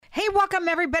Hey, welcome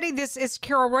everybody. This is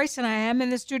Carol Royce, and I am in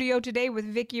the studio today with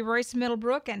Vicki Royce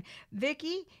Middlebrook. And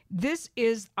Vicki, this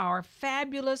is our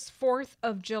fabulous 4th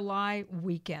of July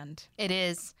weekend. It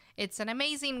is. It's an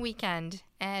amazing weekend,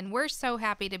 and we're so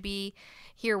happy to be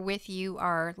here with you,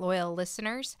 our loyal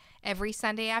listeners, every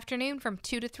Sunday afternoon from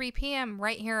 2 to 3 p.m.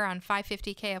 right here on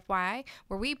 550 KFYI,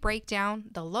 where we break down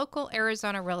the local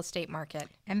Arizona real estate market.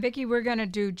 And Vicki, we're going to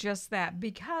do just that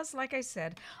because, like I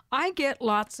said, I get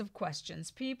lots of questions.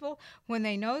 People, when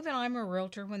they know that I'm a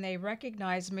realtor, when they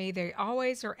recognize me, they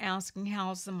always are asking,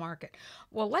 how's the market?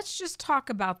 Well, let's just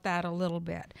talk about that a little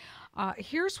bit.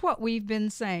 Here's what we've been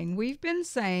saying. We've been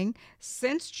saying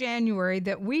since January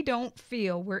that we don't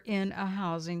feel we're in a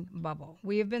housing bubble.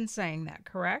 We have been saying that,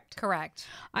 correct? Correct.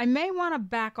 I may want to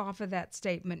back off of that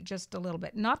statement just a little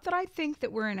bit. Not that I think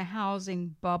that we're in a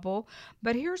housing bubble,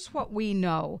 but here's what we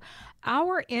know.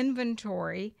 Our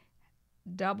inventory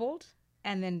doubled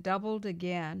and then doubled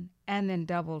again and then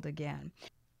doubled again.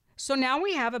 So now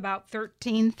we have about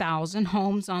 13,000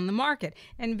 homes on the market.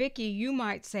 And Vicki, you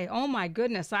might say, oh my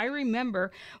goodness, I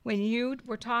remember when you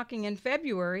were talking in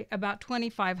February about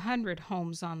 2,500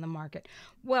 homes on the market.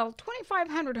 Well,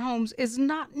 2,500 homes is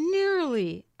not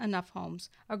nearly enough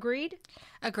homes. Agreed?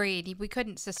 Agreed. We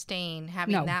couldn't sustain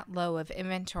having that low of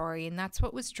inventory, and that's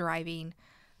what was driving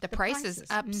the prices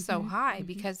up so high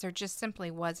because there just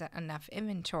simply wasn't enough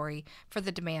inventory for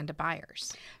the demand of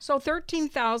buyers. So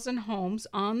 13,000 homes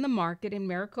on the market in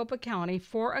Maricopa County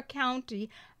for a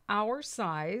county our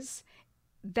size.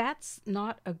 That's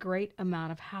not a great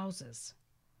amount of houses.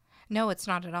 No, it's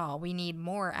not at all. We need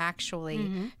more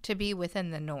actually to be within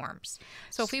the norms.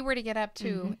 So if we were to get up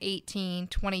to 18,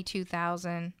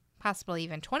 22,000, possibly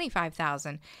even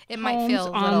 25,000, it might feel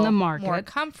a little more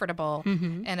comfortable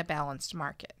in a balanced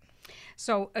market.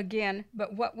 So again,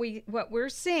 but what we're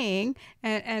seeing,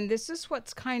 and this is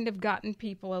what's kind of gotten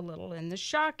people a little in the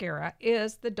shock era,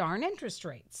 is the darn interest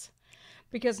rates,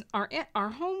 because our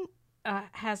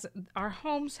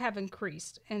homes have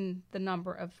increased in the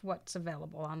number of what's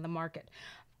available on the market.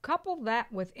 Couple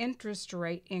that with interest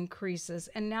rate increases,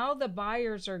 and now the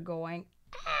buyers are going,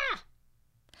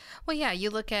 Well, yeah, you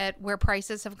look at where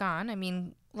prices have gone. I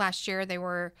mean, last year they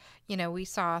were, we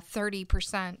saw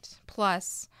 30%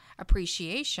 plus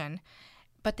appreciation,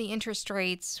 but the interest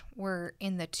rates were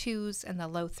in the 2s and the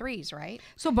low 3s, right?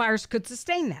 So buyers could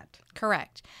sustain that.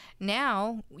 Correct.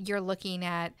 Now you're looking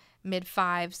at mid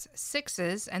 5s,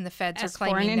 6s, and the feds are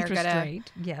claiming they're going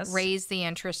to raise the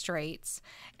interest rates.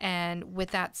 And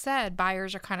with that said,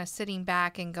 buyers are kind of sitting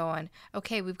back and going,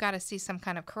 okay, we've got to see some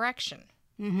kind of correction.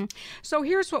 So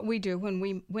here's what we do when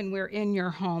we're in your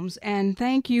homes, and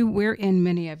thank you, we're in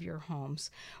many of your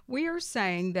homes. We are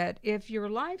saying that if your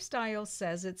lifestyle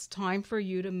says it's time for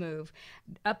you to move,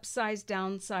 upsize,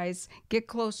 downsize, get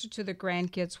closer to the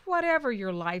grandkids, whatever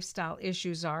your lifestyle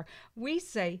issues are, we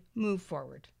say move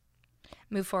forward.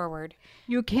 Move forward.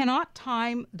 You cannot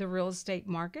time the real estate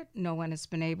market. No one has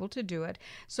been able to do it.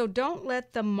 So don't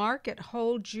let the market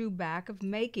hold you back of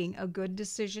making a good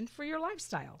decision for your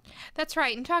lifestyle. That's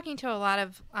right. And talking to a lot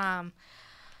of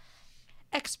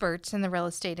experts in the real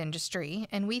estate industry,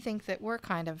 and we think that we're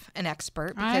kind of an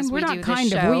expert because we do this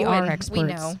show. We are experts. We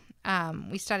know.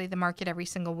 We study the market every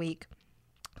single week.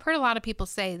 I've heard a lot of people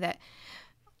say that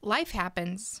life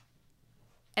happens,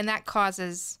 and that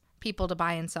causes people to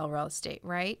buy and sell real estate,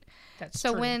 right? That's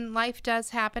so true. When life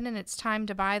does happen and it's time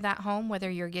to buy that home, whether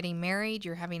you're getting married,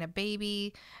 you're having a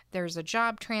baby, there's a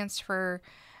job transfer,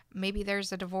 maybe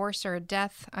there's a divorce or a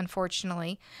death,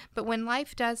 unfortunately. But when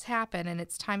life does happen and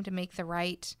it's time to make the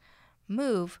right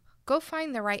move, go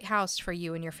find the right house for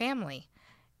you and your family.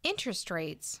 Interest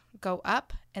rates go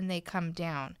up and they come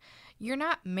down. You're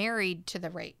not married to the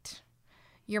rate.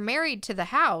 You're married to the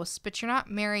house, but you're not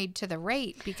married to the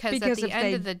rate because at the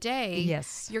end of the day,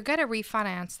 you're going to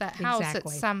refinance that house at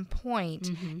some point,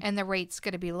 and the rate's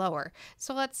going to be lower.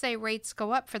 So let's say rates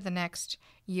go up for the next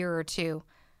year or two.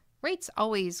 Rates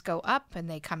always go up and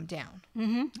they come down.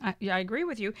 I agree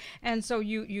with you. And so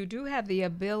you do have the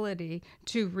ability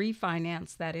to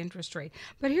refinance that interest rate.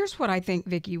 But here's what I think,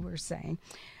 Vicki, we're saying.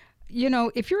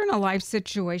 If you're in a life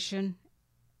situation,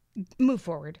 move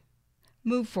forward.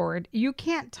 Move forward. You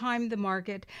can't time the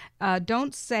market.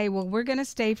 Don't say, well, we're going to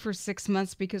stay for 6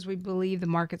 months because we believe the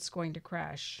market's going to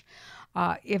crash.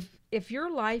 If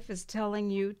your life is telling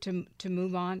you to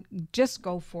move on, just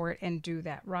go for it and do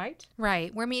that, right?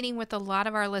 Right. We're meeting with a lot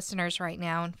of our listeners right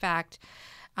now. In fact,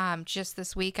 just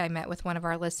this week I met with one of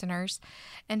our listeners,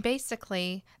 and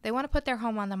basically they want to put their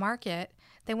home on the market.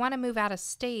 They want to move out of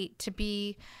state to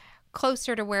be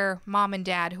closer to where mom and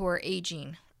dad who are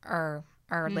aging are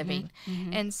living.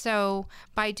 And so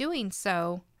by doing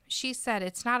so, she said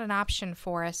it's not an option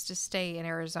for us to stay in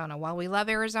Arizona. While we love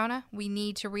Arizona, we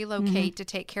need to relocate to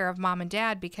take care of mom and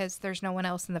dad because there's no one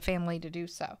else in the family to do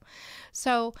so.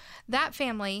 So that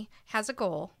family has a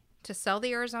goal to sell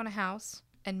the Arizona house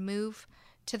and move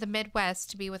to the Midwest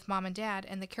to be with mom and dad.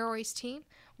 And the Kilroy's team,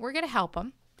 we're going to help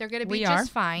them. They're going to be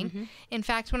just fine. In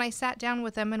fact, when I sat down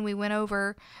with them and we went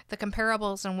over the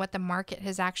comparables and what the market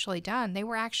has actually done, they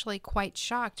were actually quite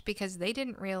shocked because they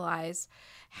didn't realize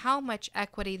how much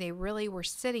equity they really were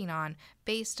sitting on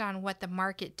based on what the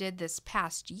market did this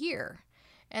past year.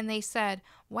 And they said,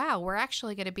 wow, we're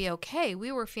actually going to be okay.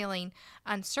 We were feeling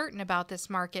uncertain about this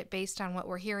market based on what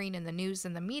we're hearing in the news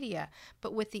and the media.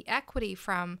 But with the equity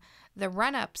from the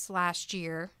run-ups last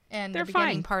year and the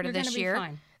beginning part of this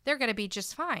year, they're going to be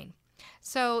just fine.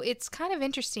 So it's kind of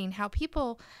interesting how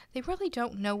people, they really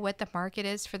don't know what the market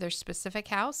is for their specific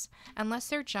house unless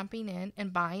they're jumping in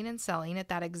and buying and selling at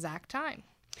that exact time.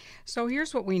 So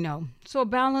here's what we know. So a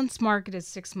balanced market is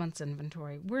 6 months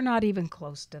inventory. We're not even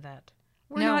close to that.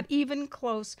 We're not even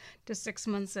close to 6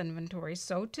 months inventory.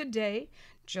 So today,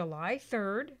 July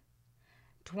 3rd,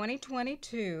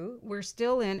 2022, we're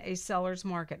still in a seller's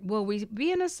market. Will we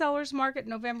be in a seller's market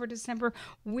November, December?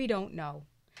 We don't know.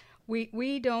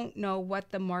 We don't know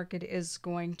what the market is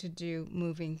going to do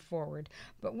moving forward.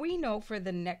 But we know for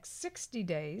the next 60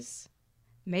 days,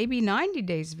 maybe 90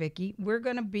 days, Vicki, we're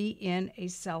going to be in a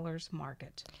seller's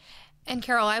market. And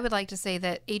Carol, I would like to say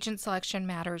that agent selection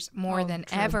matters more than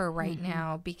ever right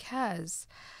now because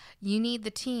you need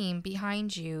the team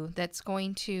behind you that's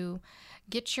going to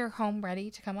get your home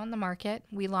ready to come on the market.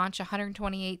 We launch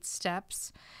 128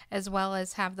 steps as well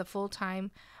as have the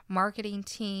full-time marketing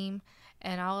team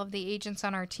and all of the agents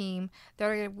on our team that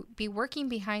are going to be working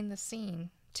behind the scene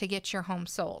to get your home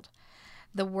sold.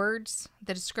 The words,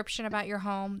 the description about your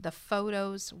home, the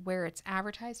photos, where it's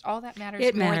advertised, all that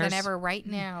matters more than ever right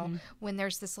now when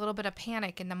there's this little bit of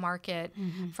panic in the market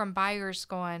from buyers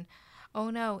going,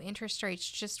 oh no, interest rates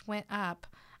just went up.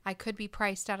 I could be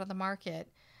priced out of the market.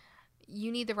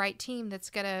 You need the right team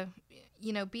that's going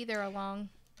to, be there along.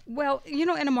 Well, in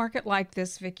a market like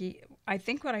this, Vicki, I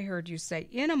think what I heard you say,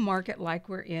 in a market like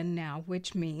we're in now,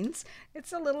 which means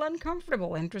it's a little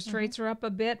uncomfortable. Interest rates are up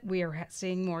a bit. We are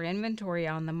seeing more inventory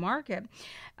on the market.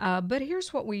 But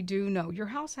here's what we do know. Your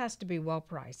house has to be well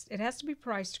priced. It has to be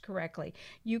priced correctly.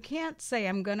 You can't say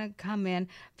I'm going to come in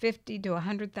 $50,000 to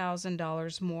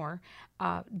 $100,000 more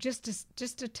just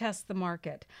to test the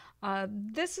market.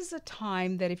 This is a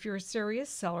time that if you're a serious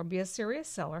seller, be a serious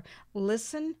seller.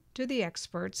 Listen to the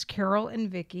experts, Carol and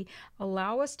Vicki.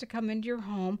 Allow us to come into your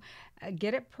home,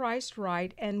 get it priced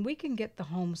right, and we can get the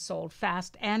home sold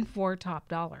fast and for top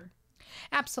dollar.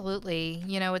 Absolutely.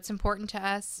 It's important to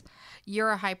us.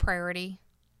 You're a high priority.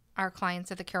 Our clients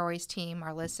at the Kilroy's team,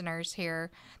 our listeners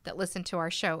here that listen to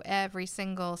our show every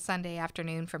single Sunday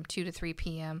afternoon from 2 to 3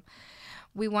 p.m.,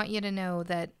 we want you to know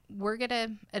that we're going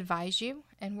to advise you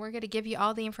and we're going to give you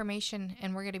all the information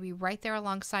and we're going to be right there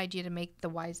alongside you to make the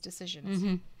wise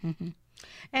decisions.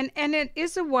 And it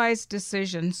is a wise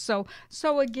decision. So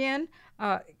again,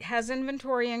 has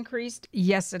inventory increased?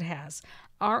 Yes, it has.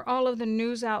 Are all of the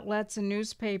news outlets and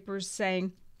newspapers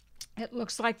saying it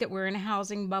looks like that we're in a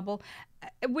housing bubble?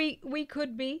 We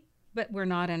could be, but we're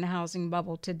not in a housing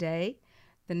bubble today.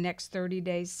 The next 30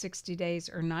 days, 60 days,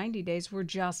 or 90 days, we're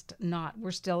just not.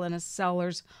 We're still in a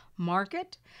seller's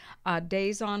market.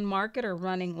 Days on market are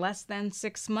running less than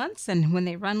 6 months, and when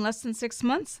they run less than 6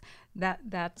 months,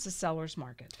 that's a seller's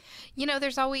market.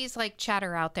 There's always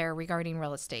chatter out there regarding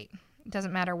real estate. It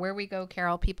doesn't matter where we go,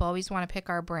 Carol. People always want to pick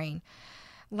our brain.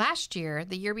 Last year,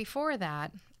 the year before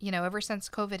that, ever since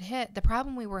COVID hit, the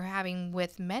problem we were having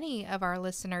with many of our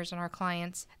listeners and our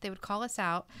clients, they would call us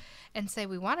out and say,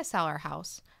 we want to sell our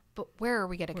house, but where are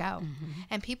we going to go?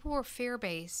 And people were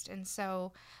fear-based. And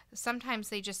so sometimes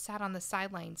they just sat on the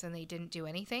sidelines and they didn't do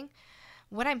anything.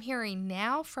 What I'm hearing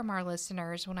now from our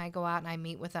listeners when I go out and I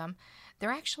meet with them, they're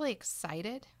actually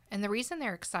excited. And the reason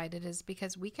they're excited is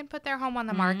because we can put their home on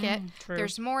the market.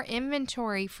 There's more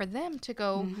inventory for them to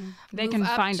go they can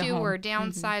up find to a home. Or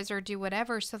downsize or do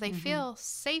whatever. So they feel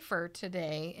safer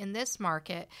today in this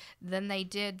market than they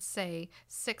did, say,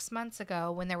 6 months ago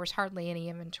when there was hardly any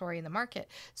inventory in the market.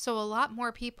 So a lot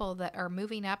more people that are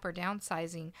moving up or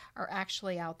downsizing are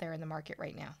actually out there in the market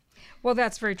right now. Well,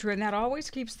 that's very true, and that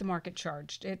always keeps the market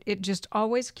charged. It just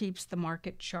always keeps the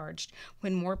market charged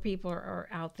when more people are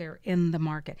out there in the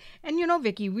market. And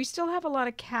Vicki, we still have a lot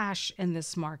of cash in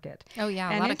this market. Oh,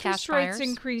 yeah, a lot of cash buyers. And interest rates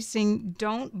increasing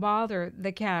don't bother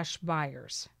the cash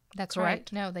buyers. That's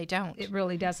correct? Right. No, they don't. It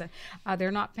really doesn't. They're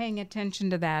not paying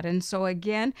attention to that. And so,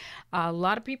 again, a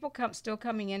lot of people still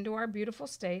coming into our beautiful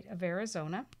state of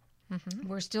Arizona.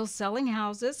 We're still selling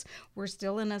houses. We're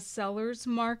still in a seller's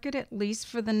market, at least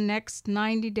for the next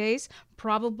 90 days,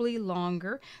 probably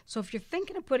longer. So if you're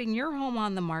thinking of putting your home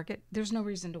on the market, there's no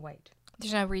reason to wait.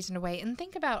 There's no reason to wait. And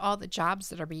think about all the jobs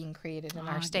that are being created in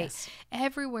our state. Yes.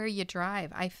 Everywhere you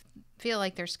drive, I feel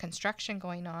like there's construction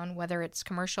going on, whether it's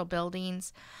commercial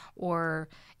buildings or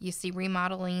you see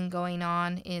remodeling going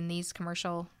on in these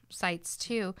commercial sites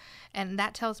too. And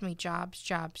that tells me jobs,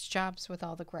 jobs, jobs with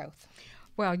all the growth.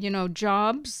 Well,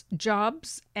 jobs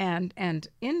and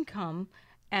income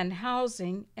and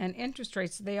housing and interest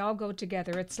rates, they all go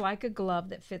together. It's like a glove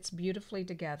that fits beautifully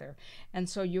together. And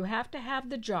so you have to have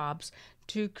the jobs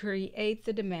to create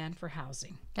the demand for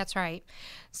housing. That's right.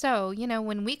 So,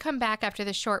 when we come back after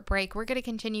this short break, we're going to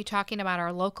continue talking about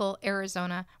our local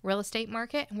Arizona real estate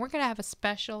market, and we're going to have a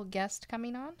special guest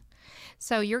coming on.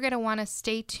 So you're going to want to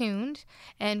stay tuned,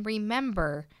 and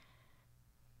remember,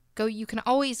 you can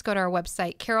always go to our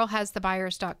website,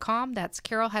 carolhasthebuyers.com. That's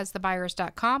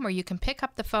carolhasthebuyers.com, or you can pick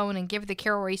up the phone and give the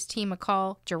Carol Race team a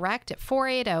call direct at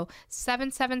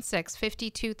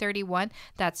 480-776-5231.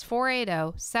 That's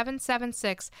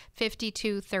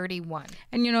 480-776-5231.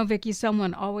 And Vicki,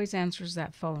 someone always answers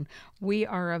that phone. We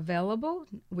are available.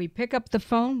 We pick up the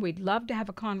phone. We'd love to have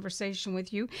a conversation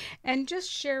with you and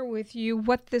just share with you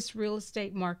what this real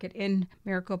estate market in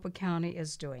Maricopa County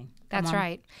is doing. That's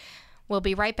right. We'll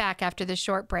be right back after this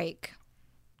short break.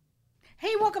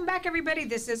 Hey, welcome back, everybody.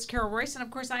 This is Carol Royce, and of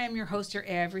course, I am your host here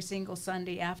every single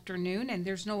Sunday afternoon, and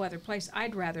there's no other place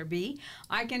I'd rather be.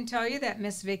 I can tell you that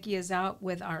Miss Vicki is out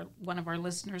with one of our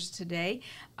listeners today,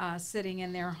 sitting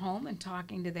in their home and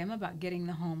talking to them about getting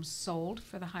the home sold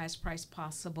for the highest price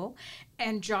possible.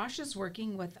 And Josh is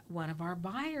working with one of our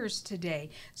buyers today.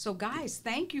 So, guys,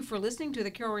 thank you for listening to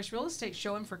the Carol Royce Real Estate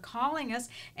Show and for calling us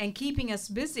and keeping us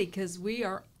busy, because we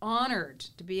are honored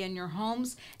to be in your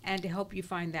homes and to help you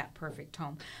find that perfect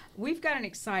home. We've got an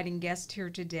exciting guest here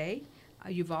today.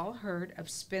 You've all heard of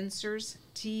Spencer's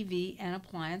TV and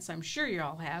Appliance. I'm sure you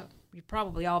all have. You've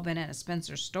probably all been in a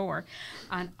Spencer store.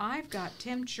 And I've got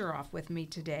Tim Churosh with me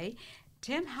today.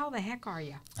 Tim, how the heck are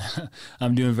you?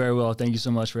 I'm doing very well. Thank you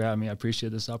so much for having me. I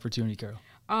appreciate this opportunity, Carol.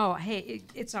 Oh, hey,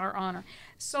 it's our honor.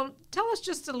 So tell us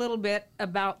just a little bit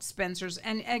about Spencer's.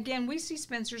 And again, we see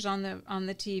Spencer's on the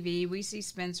TV. We see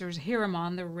Spencer's, hear them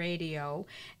on the radio.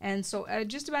 And so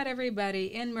just about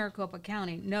everybody in Maricopa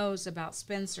County knows about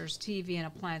Spencer's TV and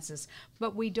Appliances.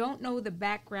 But we don't know the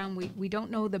background. We don't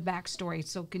know the backstory.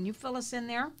 So can you fill us in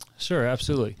there? Sure,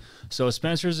 absolutely. So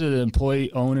Spencer's is an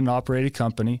employee-owned and operated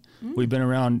company. Mm-hmm.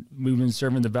 We've been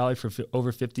serving the Valley for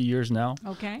over 50 years now.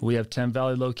 Okay. We have 10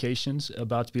 Valley locations,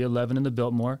 about to be 11 in the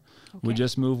Biltmore. Okay. We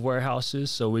just moved warehouses,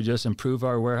 so we just improved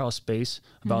our warehouse space,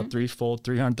 about mm-hmm.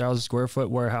 300,000 square foot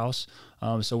warehouse.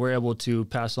 So we're able to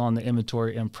pass on the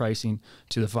inventory and pricing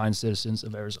to the fine citizens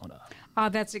of Arizona.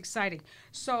 That's exciting.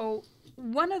 So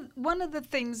one of the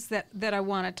things that I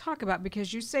want to talk about,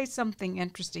 because you say something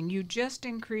interesting, you just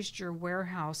increased your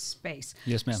warehouse space.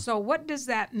 Yes, ma'am. So what does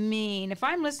that mean? If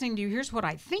I'm listening to you, here's what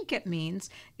I think it means,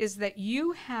 is that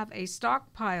you have a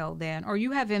stockpile then, or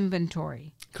you have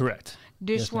inventory. Correct.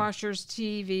 Dishwashers,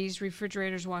 yes, TVs,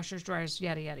 refrigerators, washers, dryers,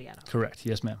 yada, yada, yada. Correct.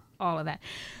 Yes, ma'am. All of that.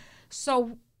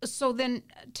 So then,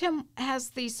 Tim, has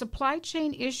the supply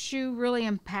chain issue really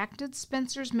impacted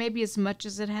Spencer's maybe as much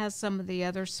as it has some of the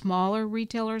other smaller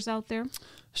retailers out there?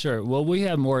 Sure. Well, we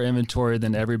have more inventory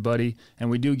than everybody, and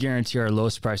we do guarantee our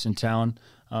lowest price in town.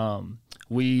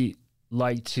 We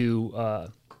like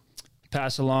to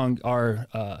pass along our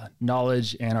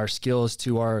knowledge and our skills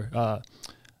to our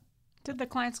to the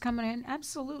clients coming in.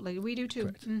 Absolutely. We do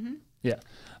too. Mm-hmm. Yeah.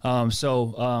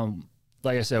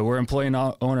 Like I said, we're employee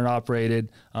owned and operated.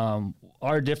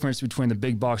 Our difference between the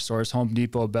big box stores, Home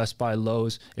Depot, Best Buy,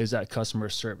 Lowe's, is that customer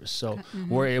service. So mm-hmm.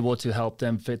 we're able to help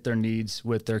them fit their needs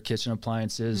with their kitchen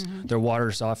appliances, mm-hmm. their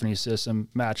water softening system,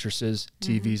 mattresses,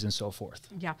 TVs, mm-hmm. and so forth.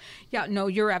 Yeah. No,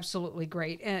 you're absolutely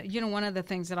great. One of the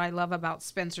things that I love about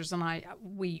Spencer's, and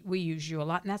we use you a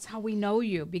lot, and that's how we know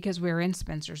you, because we're in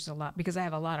Spencer's a lot, because I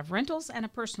have a lot of rentals and a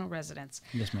personal residence.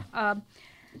 Yes, ma'am.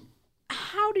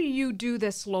 How do you do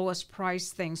this lowest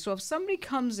price thing? So if somebody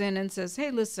comes in and says, hey,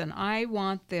 listen, I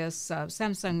want this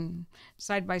Samsung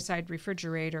side-by-side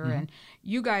refrigerator, mm-hmm. and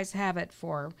you guys have it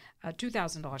for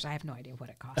 $2,000. I have no idea what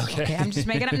it costs. Okay, I'm just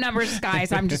making up numbers,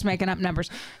 guys. I'm just making up numbers.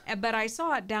 But I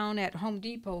saw it down at Home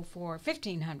Depot for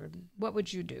 $1,500. What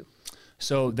would you do?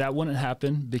 So that wouldn't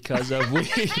happen because we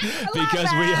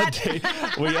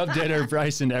update our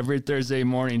pricing every Thursday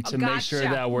morning to make sure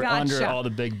that we're under all the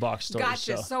big box stores.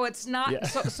 Gotcha. So it's not. Yeah.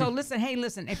 So listen. Hey,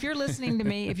 listen. If you're listening to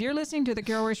me, if you're listening to the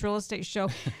Carol Royce Real Estate Show,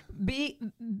 be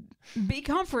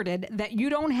comforted that you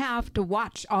don't have to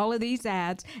watch all of these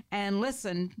ads and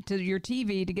listen to your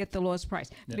TV to get the lowest price.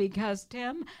 Because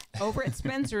Tim, over at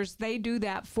Spencer's, they do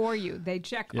that for you. They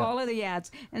check all of the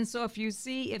ads, and so if you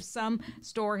see if some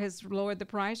store has lowered the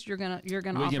price, you're gonna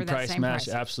offer that same price.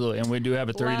 Absolutely, and we do have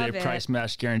a 30-day price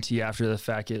match guarantee after the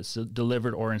fact it's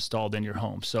delivered or installed in your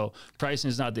home. So pricing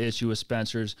is not the issue with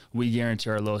Spencer's. We guarantee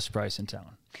our lowest price in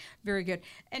town. Very good.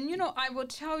 And, I will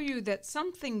tell you that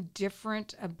something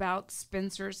different about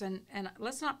Spencer's, and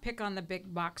let's not pick on the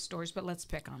big box stores, but let's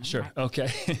pick on them. Sure. Right?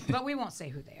 Okay. But we won't say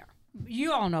who they are.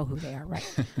 You all know who they are,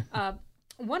 right?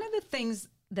 One of the things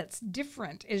that's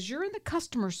different is you're in the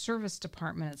customer service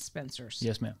department at Spencer's.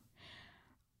 Yes, ma'am.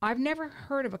 I've never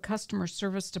heard of a customer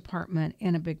service department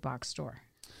in a big box store.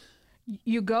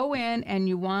 You go in and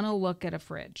you want to look at a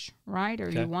fridge, right? Or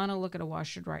you want to look at a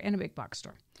washer dryer in a big box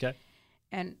store. Okay.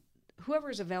 And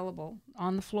whoever's available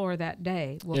on the floor that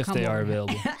day will if come they over. are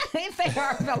available. If they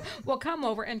are available, will come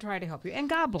over and try to help you. And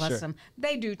God bless them.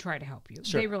 They do try to help you.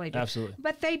 Sure. They really do. Absolutely.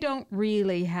 But they don't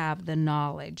really have the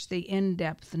knowledge, the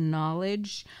in-depth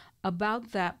knowledge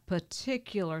about that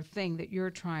particular thing that you're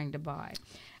trying to buy.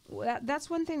 That's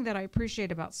one thing that I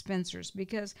appreciate about Spencer's,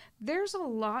 because there's a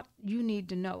lot you need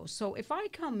to know. So if I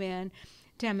come in,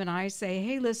 Tim, and I say,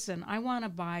 hey, listen, I want to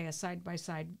buy a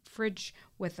side-by-side fridge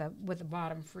with a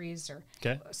bottom freezer.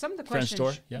 Okay. Some of the French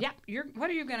questions. door. Yeah. What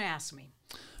are you going to ask me?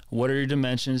 What are your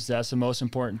dimensions? That's the most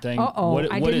important thing.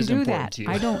 I didn't do that. To you?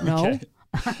 I don't know. Okay.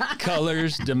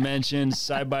 Colors, dimensions,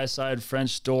 side-by-side,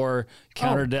 French door,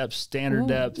 counter depth, standard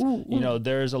depth.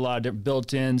 There's a lot of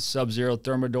built-in Sub-Zero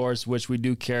thermidors, which we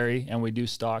do carry and we do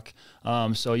stock.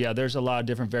 There's a lot of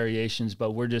different variations,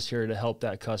 but we're just here to help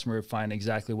that customer find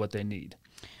exactly what they need.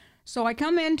 So I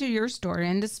come into your store,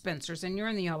 into Spencer's, and you're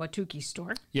in the Ahwatukee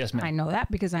store. Yes, ma'am. I know that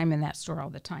because I'm in that store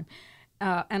all the time.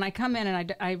 And I come in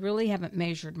and I really haven't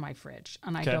measured my fridge,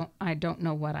 and I don't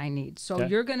know what I need. So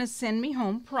you're going to send me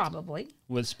home probably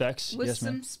with specs, with yes,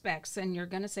 some ma'am. specs, and you're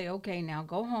going to say, okay, now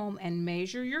go home and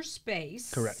measure your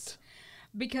space. Correct.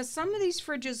 Because some of these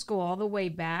fridges go all the way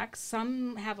back.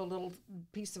 Some have a little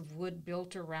piece of wood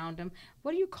built around them.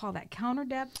 What do you call that? Counter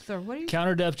depth, or what do you?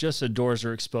 Counter depth, just the doors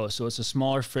are exposed, so it's a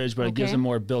smaller fridge, but it gives a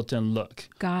more built-in look.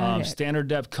 Got it. Standard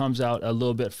depth comes out a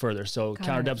little bit further. So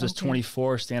counter depth is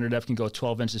 24. Standard depth can go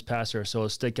 12 inches past there, so it'll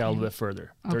stick out a little bit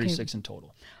further. 36 in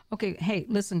total. Okay. Hey,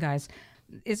 listen, guys.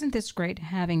 Isn't this great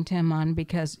having Tim on?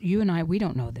 Because you and I, we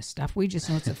don't know this stuff. We just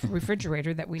know it's a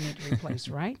refrigerator that we need to replace,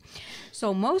 right?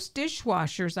 So most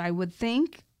dishwashers, I would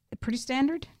think, pretty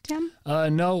standard, Tim?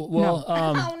 No. Well,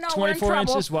 no, 24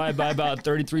 inches wide by about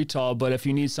 33 tall. But if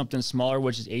you need something smaller,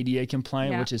 which is ADA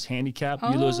compliant, which is handicap,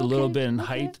 you lose a little bit in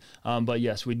height. But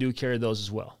yes, we do carry those as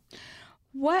well.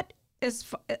 What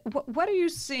are you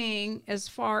seeing as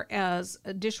far as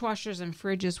dishwashers and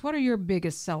fridges? What are your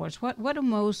biggest sellers? What do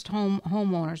most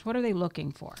homeowners, what are they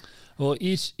looking for? Well,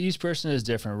 each person is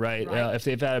different, right? If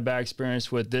they've had a bad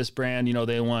experience with this brand, they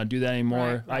don't want to do that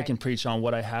anymore. I can preach on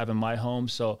what I have in my home.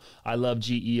 So I love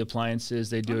GE Appliances.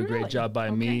 They do a great job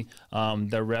by me.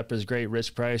 Their rep is great,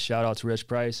 Rich Price. Shout out to Rich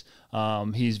Price.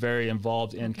 He's very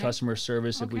involved in customer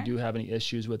service if we do have any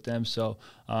issues with them. So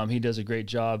he does a great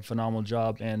job, phenomenal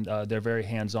job, and they're very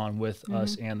hands-on with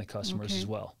us and the customers as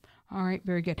well. All right,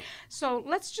 very good. So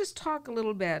let's just talk a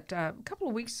little bit. A couple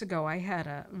of weeks ago, I had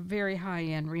a very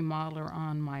high-end remodeler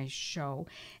on my show,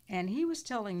 and he was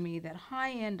telling me that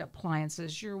high-end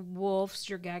appliances, your Wolfs,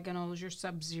 your Gaganos, your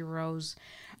Sub-Zeros,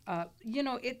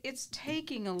 it's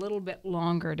taking a little bit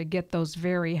longer to get those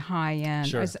very high-end.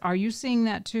 Sure. Are you seeing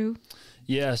that too?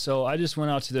 Yeah, so I just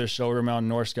went out to their showroom out in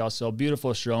North Scottsdale.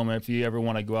 Beautiful showroom. If you ever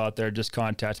want to go out there, just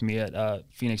contact me at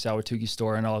Phoenix Ahwatukee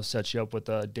store, and I'll set you up with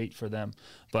a date for them.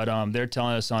 But they're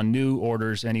telling us on new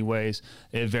orders anyways,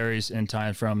 it varies in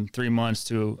time from 3 months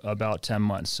to about 10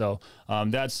 months. So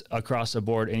that's across the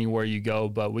board anywhere you go,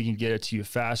 but we can get it to you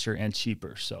faster and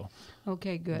cheaper. So.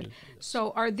 Okay, good.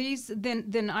 So are these,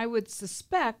 then I would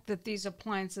suspect that these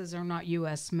appliances are not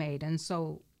U.S. made, and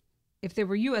so if they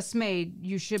were U.S. made,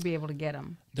 you should be able to get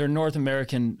them. They're North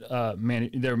American,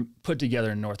 they're put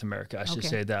together in North America, I should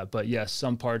say that. But yes,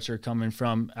 some parts are coming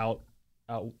from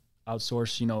outsourced,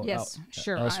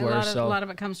 elsewhere. A lot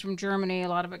of it comes from Germany. A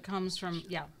lot of it comes from,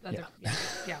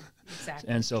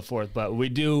 exactly. And so forth. But we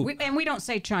do. And we don't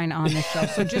say China on this show.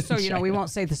 So just so you know, we won't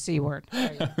say the C word.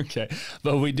 Okay.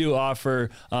 But we do offer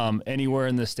anywhere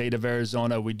in the state of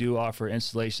Arizona. We do offer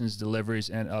installations, deliveries,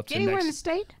 and up to anywhere in the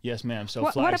state? Yes, ma'am. So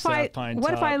Flagstaff, Pine Top,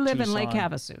 what if I live Tucson, in Lake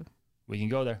Havasu? We can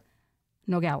go there.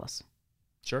 Nogales.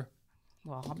 Sure.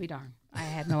 Well, I'll be darned. I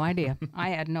had no idea. I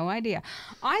had no idea.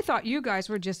 I thought you guys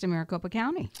were just in Maricopa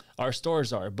County. Our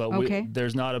stores are, but Okay.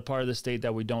 there's not a part of the state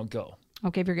that we don't go.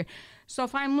 Okay, very good. So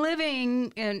if I'm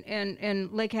living in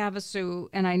Lake Havasu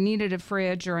and I needed a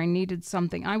fridge or I needed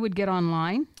something, I would get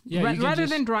online? Yeah, you can rather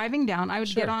just- than driving down, I would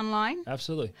get Sure. online?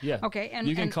 Absolutely. Yeah. Okay, and-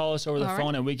 you can and- call us over the all phone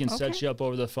right. and we can Okay. set you up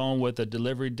over the phone with a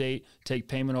delivery date, take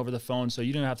payment over the phone. So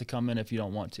you don't have to come in if you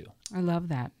don't want to. I love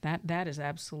that. That is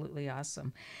absolutely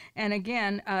awesome. And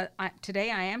again,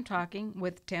 today I am talking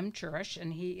with Tim Churosh,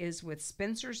 and he is with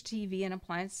Spencer's TV and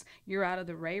Appliance. You're out of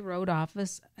the Ray Road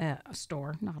office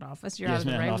store, not office. You're Yes, out of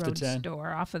the ma'am, Ray off the Road 10.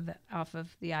 store, off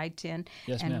of the I-10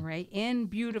 Yes, and ma'am. Ray in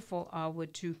beautiful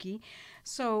Watuki.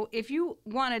 So if you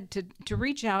wanted to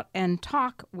reach out and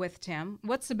talk with Tim,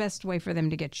 what's the best way for them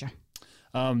to get you?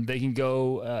 They can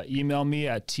go email me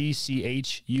at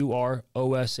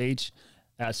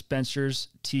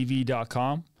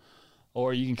tchurosh@spencerstv.com,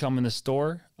 or you can come in the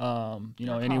store.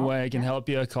 Any call. way I can help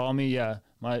you, call me. Yeah,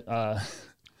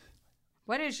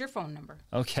 What is your phone number?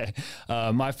 okay.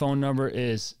 My phone number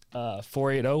is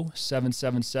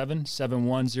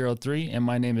 480-777-7103, and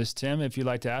my name is Tim. If you'd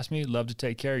like to ask me, love to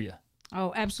take care of you.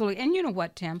 Oh, absolutely. And you know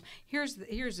what, Tim? Here's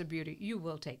the beauty. You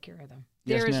will take care of them.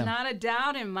 Yes, There is ma'am. not a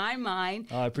doubt in my mind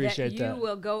I appreciate that that. you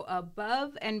will go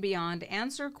above and beyond,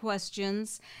 answer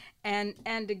questions, and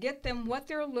to get them what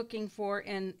they're looking for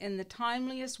in the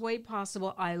timeliest way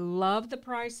possible. I love the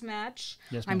price match.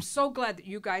 Yes, I'm ma'am. so glad that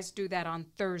you guys do that on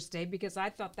Thursday, because I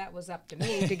thought that was up to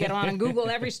me to get on and Google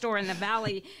every store in the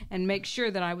valley and make sure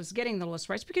that I was getting the lowest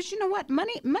price, because you know what?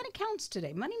 Money counts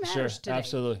today. Money matters today.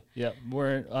 Absolutely. Yeah,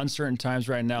 we're in uncertain times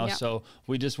right now, Yep. so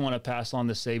we just want to pass on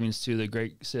the savings to the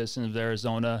great citizens of Arizona.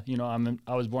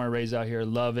 I was born and raised out here,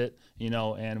 love it,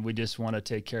 and we just want to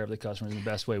take care of the customers in the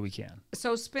best way we can.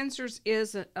 So Spencer's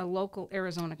is a local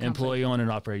Arizona company. Employee owned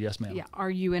and operated, yes, ma'am. Yeah. Are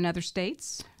you in other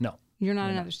states? No. You're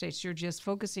not in other states. You're just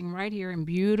focusing right here in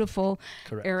beautiful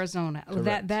Correct. Arizona.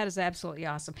 Correct. That is absolutely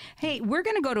awesome. Hey, we're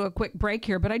going to go to a quick break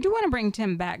here, but I do want to bring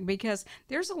Tim back, because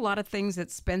there's a lot of things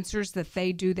at Spencer's that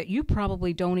they do that you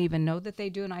probably don't even know that they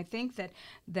do, and I think that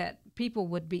people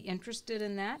would be interested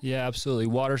in that. Yeah, absolutely.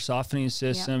 Water softening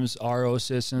systems, RO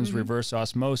systems, Mm-hmm. reverse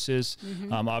osmosis,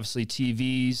 obviously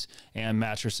TVs and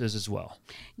mattresses as well.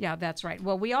 Yeah, that's right.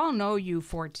 Well, we all know you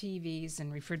for TVs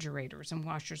and refrigerators and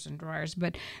washers and dryers,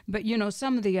 but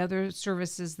some of the other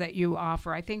services that you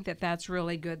offer, I think that's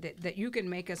really good that you can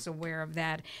make us aware of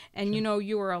that. And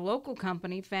you are a local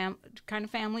company, kind of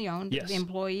family owned, Yes.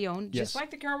 employee owned, Yes. just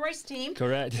like the Carol Royce team.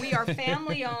 Correct. We are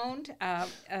family owned,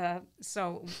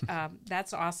 so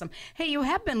that's awesome. Hey, you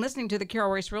have been listening to the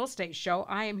Carol Royce Real Estate Show.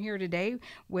 I am here today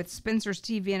with Spencer's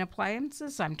TV and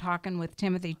Appliances. I'm talking with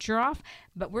Timothy Churosh,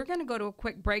 but we're going to go to a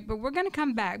quick break, but we're going to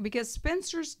come back because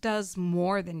Spencer's does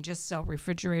more than just sell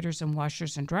refrigerators and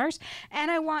washers and dryers,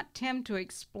 and I want Tim to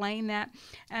explain that,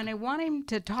 and I want him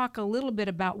to talk a little bit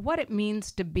about what it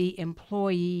means to be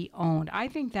employee owned. I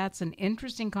think that's an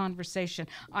interesting conversation.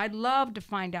 I'd love to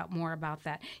find out more about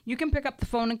that. You can pick up the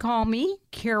phone and call me,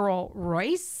 Carol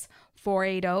Royce,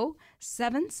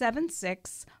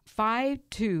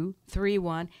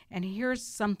 480-776-5231. And here's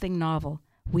something novel.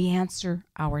 We answer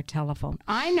our telephone.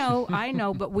 I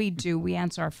know, but we do. We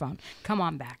answer our phone. Come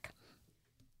on back.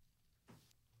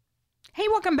 Hey,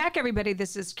 welcome back, everybody.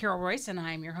 This is Carol Royce, and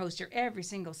I'm your host here every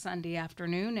single Sunday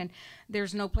afternoon, and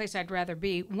there's no place I'd rather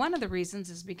be. One of the reasons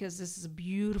is because this is a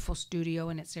beautiful studio,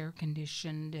 and it's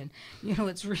air-conditioned, and,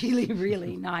 it's really,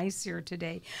 really nice here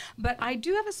today. But I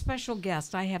do have a special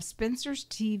guest. I have Spencer's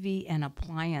TV and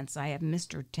Appliance. I have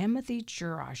Mr. Timothy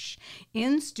Churosh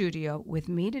in studio with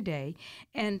me today.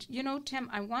 And, Tim,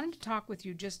 I wanted to talk with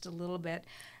you just a little bit.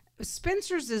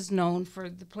 Spencer's is known for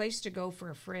the place to go for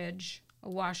a fridge, a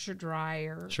washer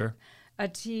dryer, Sure. a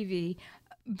TV.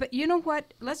 But you know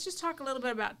what? Let's just talk a little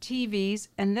bit about TVs,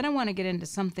 and then I want to get into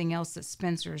something else that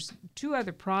Spencer's, two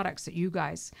other products that you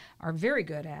guys are very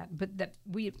good at, but that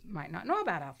we might not know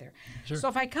about out there. Sure. So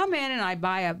if I come in and I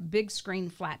buy a big screen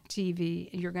flat TV,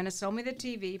 you're going to sell me the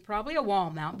TV, probably a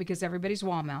wall mount, because everybody's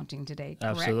wall mounting today,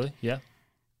 correct? Absolutely. Yeah.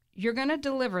 You're going to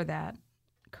deliver that,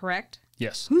 correct?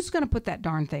 Yes, Who's going to put that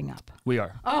darn thing up? we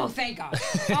are. Oh, thank God.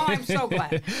 Oh, I'm so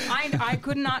glad. I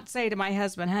could not say to my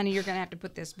husband, honey, you're going to have to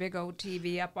put this big old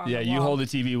TV up on the wall. Yeah, you hold the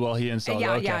TV while he installs.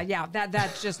 Yeah, Okay. yeah.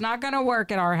 That's just not going to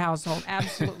work at our household.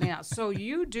 Absolutely not. So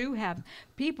you do have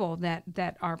people that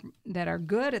are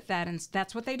good at that, and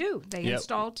that's what they do. They Yep.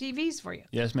 install TVs for you.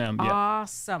 Yes, ma'am. Yeah.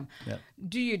 Awesome. Yep.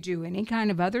 Do you do any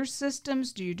kind of other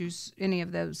systems? Do you do any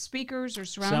of those speakers or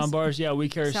surround Sound bars, yeah, we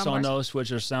carry Sound bars? Sonos,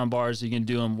 which are sound bars. You can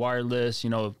do them wireless,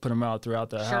 wireless, put them out throughout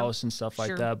the house and stuff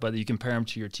like that. But you can pair them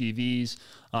to your TVs.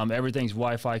 Everything's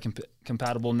Wi-Fi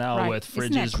compatible now with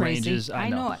fridges, ranges. I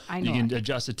know it. You can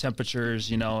adjust the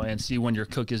temperatures, and see when your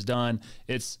cook is done.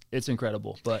 It's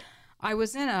incredible. But I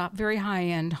was in a very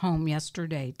high-end home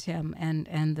yesterday, Tim,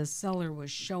 and the seller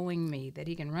was showing me that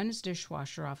he can run his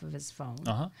dishwasher off of his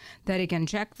phone, that he can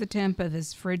check the temp of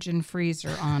his fridge and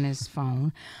freezer on his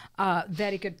phone,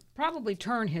 that he could probably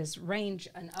turn his range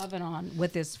and oven on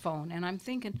with his phone. And I'm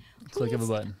thinking, click of a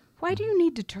button. Why do you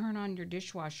need to turn on your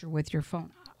dishwasher with your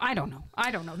phone? I don't know.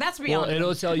 That's beyond. Well,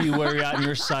 it'll tell you where you're at in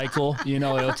your cycle.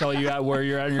 It'll tell you where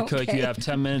you're at in your cook. You have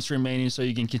 10 minutes remaining, so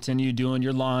you can continue doing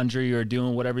your laundry or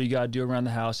doing whatever you got to do around the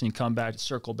house, and you come back,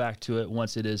 circle back to it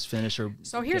once it is finished.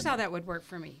 So here's how that would work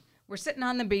for me. We're sitting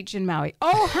on the beach in Maui.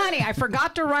 Oh, honey, I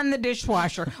forgot to run the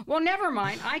dishwasher. Well, never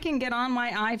mind. I can get on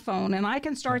my iPhone and I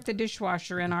can start the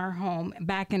dishwasher in our home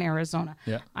back in Arizona.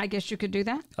 Yeah. I guess you could do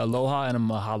that. Aloha and a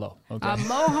mahalo. Okay.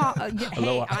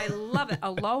 Hey, I love it.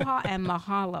 Aloha and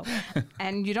mahalo.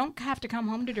 And you don't have to come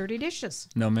home to dirty dishes.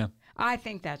 No, ma'am. I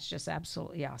think that's just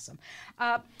absolutely awesome.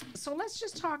 So let's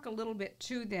just talk a little bit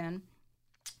too then.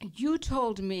 You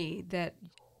told me that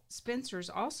Spencer's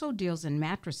also deals in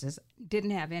mattresses.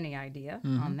 Didn't have any idea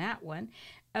on that one.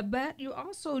 But you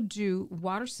also do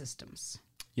water systems.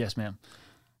 Yes, ma'am.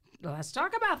 Let's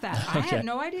talk about that. I had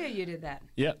no idea you did that.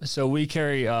 Yep. So we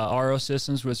carry RO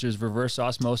systems, which is reverse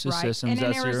osmosis systems.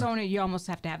 And in Arizona, you almost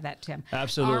have to have that, Tim.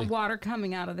 Absolutely. Our water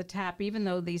coming out of the tap, even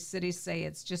though these cities say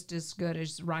it's just as good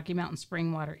as Rocky Mountain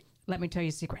spring water, let me tell you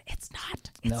a secret. It's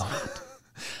not. It's not.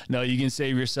 No, you can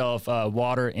save yourself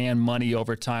water and money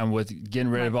over time with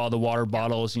getting rid of all the water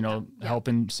bottles,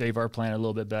 helping save our planet a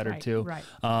little bit better too. Right.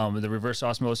 The reverse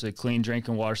osmosis, a clean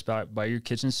drinking water spout by your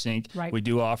kitchen sink. Right. We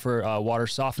do offer water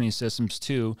softening systems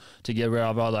too to get rid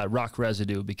of all that rock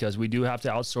residue, because we do have to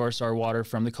outsource our water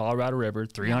from the Colorado River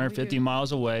 350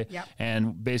 miles away. Yep.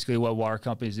 And basically what water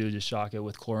companies do is just shock it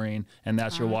with chlorine, and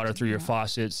that's your water through your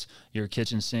faucets, your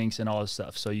kitchen sinks, and all this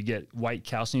stuff. So you get white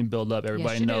calcium buildup.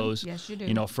 Everybody knows. Yes, you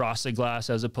do. Frosted glass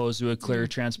as opposed to a clear,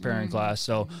 transparent glass.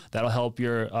 So that'll help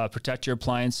your protect your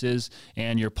appliances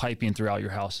and your piping throughout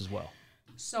your house as well.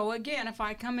 So again, if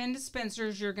I come into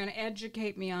Spencer's, you're going to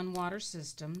educate me on water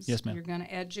systems. Yes, ma'am. You're going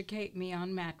to educate me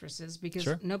on mattresses, because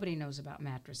nobody knows about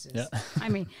mattresses. Yeah. I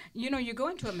mean, you go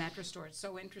into a mattress store, it's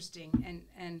so interesting,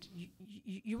 and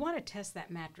you want to test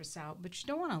that mattress out, but you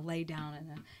don't want to lay down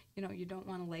in you don't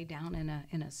want to lay down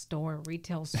in a store,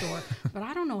 retail store. But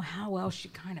I don't know how else you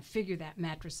kind of figure that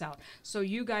mattress out. So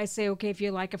you guys say, okay, if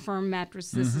you like a firm mattress,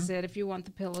 this is it. If you want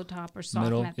the pillow top or soft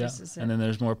mattress, this is it. And then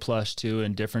there's more plush too,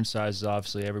 and different sizes.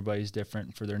 Obviously, everybody's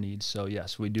different for their needs. So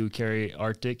yes, we do carry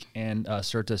Arctic and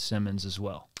Serta Simmons as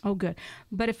well. Oh, good.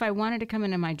 But if I wanted to come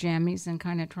into my jammies and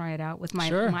kind of try it out with my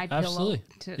my pillow, absolutely.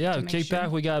 to kick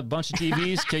back. We got a bunch of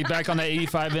TVs. Kick back on that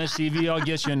 85-inch TV. I'll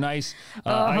get you a nice.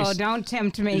 Don't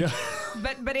tempt me.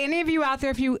 But any of you out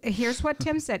there, here's what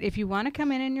Tim said: if you want to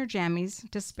come in your jammies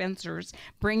to Spencer's,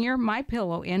 bring your My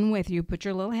Pillow in with you. Put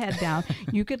your little head down.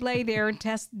 You could lay there and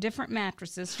test different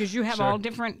mattresses, because you have all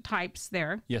different types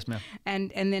there. Yes, ma'am.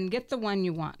 And then get the one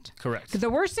you want. Correct.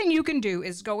 The worst thing you can do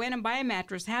is go in and buy a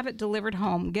mattress, have it delivered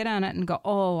home, get on it, and go,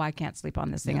 oh, I can't sleep on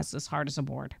this thing. It's as hard as a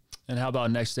board. And how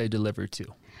about next day delivery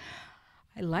too?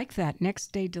 I like that.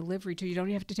 Next day delivery too. You don't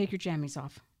have to take your jammies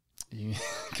off.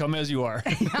 Come as you are.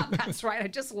 Yeah, that's right. I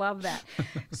just love that.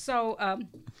 So,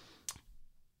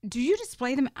 do you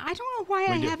display them? I don't know why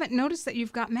I haven't noticed that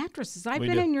you've got mattresses. I've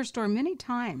been in your store many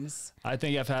times. I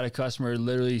think I've had a customer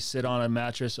literally sit on a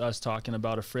mattress, us talking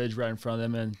about a fridge right in front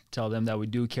of them, and tell them that we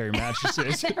do carry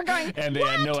mattresses. And they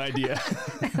had no idea.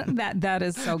 That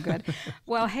is so good.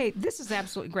 Well, hey, this is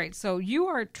absolutely great. So you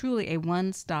are truly a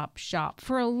one-stop shop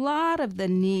for a lot of the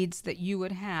needs that you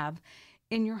would have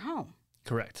in your home.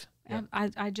 Correct. Yep.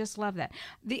 I just love that.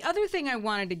 The other thing I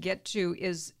wanted to get to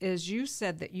is you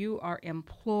said that you are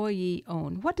employee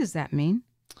owned. What does that mean?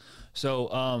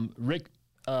 So Rick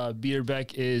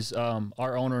Bieterbeck is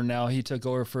our owner now. He took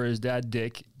over for his dad,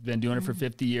 Dick. Been doing it for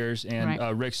 50 years,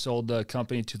 and Rick sold the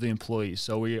company to the employees.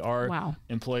 So we are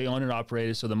employee owned and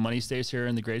operated. So the money stays here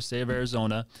in the great state of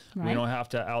Arizona. Right. We don't have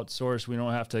to outsource. We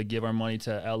don't have to give our money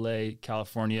to LA,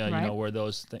 California, where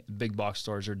those big box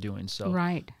stores are doing. So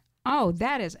Oh,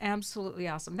 that is absolutely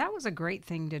awesome. That was a great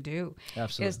thing to do.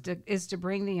 Absolutely. Is to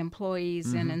bring the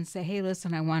employees in and say, hey,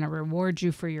 listen, I want to reward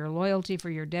you for your loyalty, for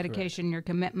your dedication, your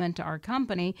commitment to our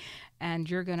company, and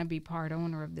you're going to be part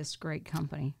owner of this great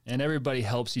company. And everybody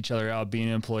helps each other out being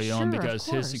employee owned, because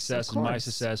his success is my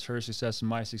success, her success is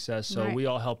my success. So we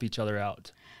all help each other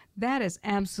out. That is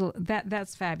absolutely,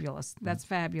 that's fabulous. That's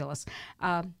fabulous.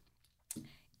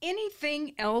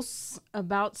 Anything else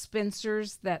about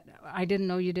Spencer's that I didn't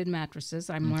know you did mattresses?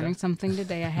 I'm learning something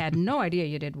today. I had no idea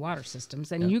you did water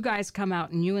systems. And you guys come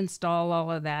out and you install all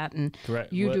of that. And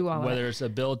Correct. you do all of that. Whether it's a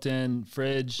built-in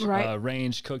fridge, Right.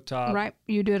 range, cooktop, Right.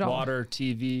 You did all. water,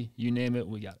 TV, you name it,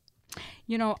 we got it.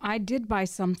 You know, I did buy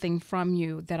something from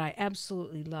you that I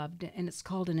absolutely loved, and it's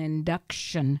called an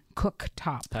induction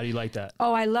cooktop. How do you like that?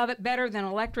 Oh, I love it better than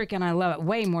electric, and I love it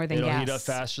way more than It'll gas. heat up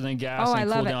faster than gas Oh, I and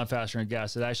love cool it. down faster than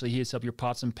gas. It actually heats up your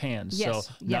pots and pans. Yes,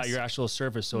 So not yes. your actual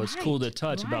surface. So it's cool to Right,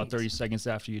 touch about right. 30 seconds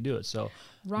after you do it. So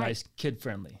Right. nice,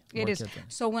 kid-friendly. It more is. kid-friendly.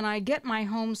 So when I get my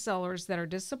home sellers that are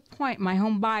my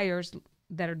home buyers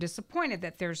that are disappointed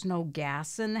that there's no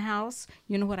gas in the house,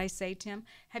 you know what I say, Tim?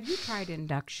 Have you tried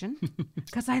induction?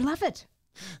 Because I love it.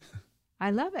 I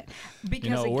love it. Because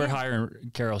You know, we're again,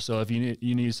 hiring Carol, so if you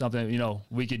need something, you know,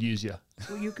 we could use you.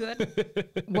 you could?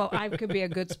 Well, I could be a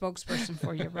good spokesperson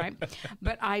for you, right?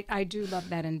 But I do love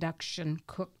that induction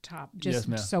cooktop. Yes,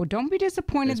 ma'am. So don't be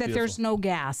disappointed It's that there's beautiful. no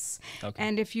gas. Okay.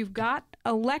 And if you've got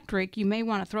electric, you may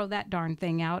want to throw that darn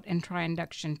thing out and try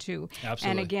induction too. Absolutely.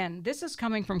 And again, this is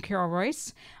coming from Carol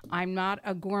Royce. I'm not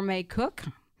a gourmet cook.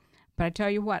 But I tell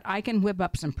you what, I can whip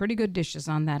up some pretty good dishes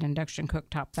on that induction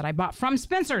cooktop that I bought from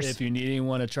Spencer's. If you need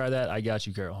anyone to try that, I got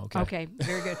you, Carol. Okay. Okay,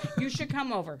 very good. You should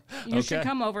come over. You should Okay,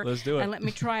 come over. let's do it. And let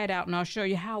me try it out, and I'll show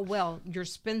you how well your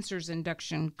Spencer's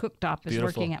induction cooktop is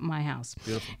Beautiful. working at my house.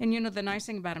 Beautiful. And you know, the nice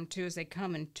thing about them, too, is they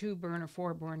come in 2-burner,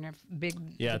 4-burner, big.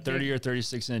 Yeah, the 30 big- or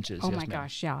 36 inches. Oh, yes, my ma'am.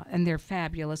 gosh, yeah. And they're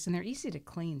fabulous, and they're easy to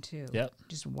clean, too. Yep.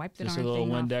 Just wipe the Just a darn little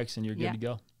thing off. Windex and you're good Yeah. to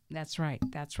go. That's right.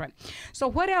 That's right. So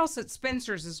what else at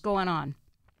Spencer's is going on?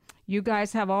 You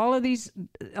guys have all of these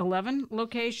 11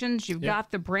 locations. You've Yep.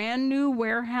 got the brand new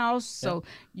warehouse. So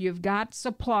you've got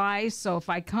supplies. So if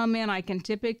I come in, I can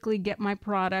typically get my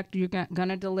product. You're going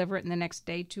to deliver it in the next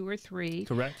day, 2 or 3.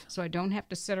 Correct. So I don't have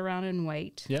to sit around and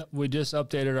wait. Yep, we just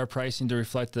updated our pricing to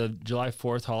reflect the July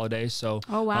 4th holiday. So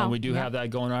Oh, wow. we do Yep. have that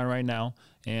going on right now.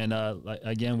 And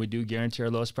again, we do guarantee our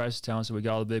lowest price in town. So we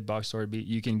got all the big box store beat.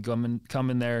 You can come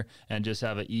in there and just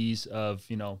have an ease of,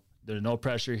 you know, there's no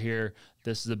pressure here.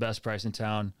 This is the best price in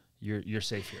town. You're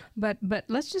safe here. But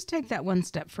let's just take that one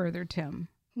step further, Tim.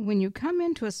 When you come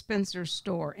into a Spencer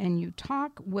store and you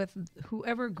talk with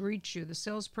whoever greets you, the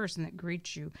salesperson that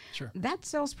greets you, Sure. that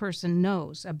salesperson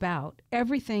knows about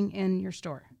everything in your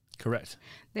store. Correct.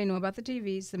 They know about the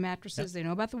TVs, the mattresses, they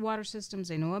know about the water systems,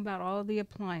 they know about all of the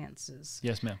appliances.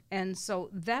 Yes, ma'am. And so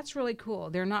that's really cool.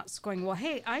 They're not going, well,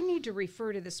 hey, I need to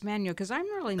refer to this manual because I'm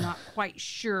really not quite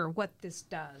sure what this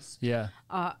does. Yeah.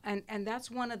 And that's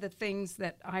one of the things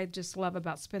that I just love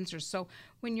about Spencer's. So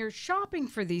when you're shopping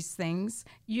for these things,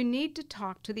 you need to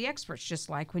talk to the experts. Just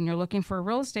like when you're looking for a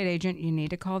real estate agent, you need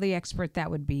to call the expert. That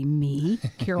would be me,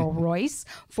 Carol Royce,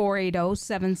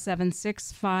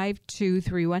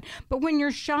 480-776-5231. But when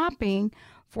you're shopping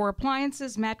for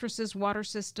appliances, mattresses, water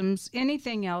systems,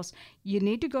 anything else, you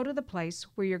need to go to the place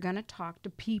where you're going to talk to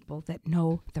people that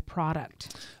know the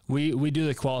product. We do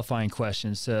the qualifying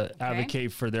questions to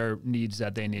advocate for their needs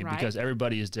that they need Right. because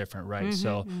everybody is different, right?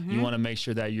 So you want to make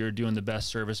sure that you're doing the best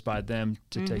service by them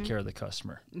to take care of the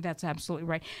customer. That's absolutely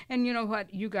right. And you know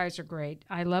what? You guys are great.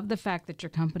 I love the fact that you're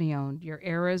company owned. You're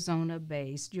Arizona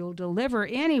based. You'll deliver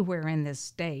anywhere in this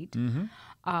state.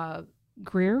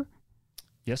 Greer,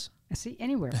 Yes. I see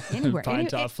anywhere. Pine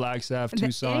Top, Flagstaff,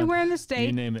 Tucson. Anywhere in the state.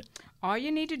 You name it. All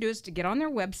you need to do is to get on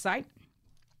their website,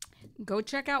 go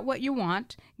check out what you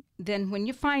want. Then when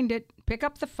you find it, pick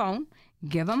up the phone,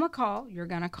 give them a call. You're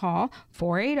going to call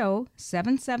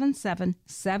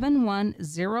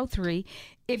 480-777-7103.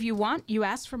 If you want, you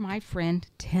ask for my friend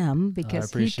Tim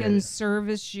because he appreciate can it.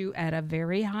 service you at a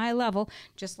very high level.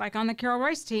 Just like on the Carol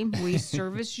Royce team, we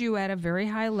service you at a very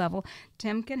high level.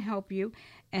 Tim can help you.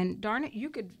 And darn it, you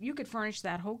could furnish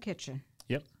that whole kitchen.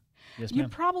 Yep. Yes, You ma'am.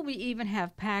 probably even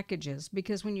have packages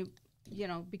because when you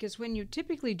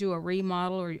typically do a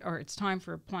remodel or it's time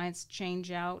for appliance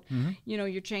change out,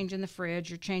 you're changing the fridge,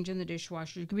 you're changing the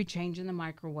dishwasher, you could be changing the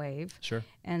microwave. Sure.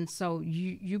 And so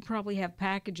you probably have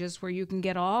packages where you can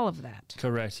get all of that.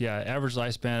 Correct. Yeah. Average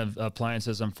lifespan of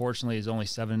appliances, unfortunately, is only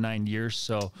 7 to 9 years.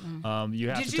 So you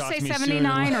have Did to you talk say to me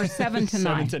 79 sooner. or 7 to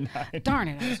 9? 7 to 9. Darn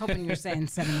it, I was hoping you were saying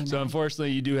 79. So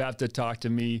unfortunately, you do have to talk to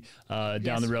me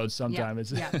down the road sometime.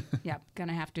 Yeah,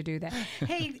 gonna have to do that.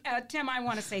 Hey, Tim, I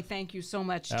want to say thank you so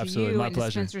much Absolutely, to you my and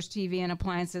pleasure. to Spencer's TV and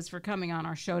Appliances for coming on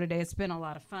our show today. It's been a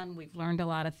lot of fun. We've learned a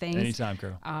lot of things. Anytime,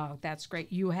 Carol. Oh, that's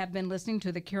great. You have been listening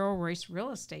to the Carol Royce Real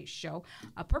Estate Show.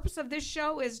 A purpose of this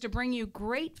show is to bring you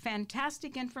great,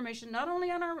 fantastic information, not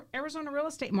only on our Arizona real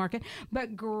estate market,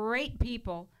 but great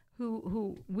people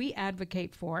who we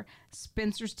advocate for,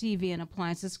 Spencer's TV and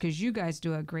Appliances, because you guys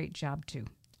do a great job too.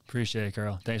 Appreciate it,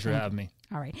 Carol. Thanks for having me.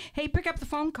 All right. Hey, pick up the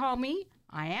phone. Call me.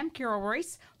 I am Carol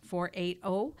Royce,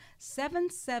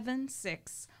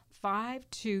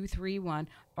 480-776-5231.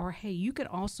 Or, hey, you could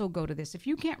also go to this. If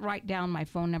you can't write down my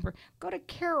phone number, go to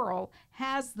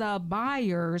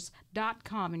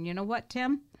carolhasthebuyers.com. And you know what,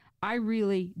 Tim? I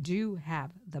really do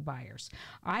have the buyers.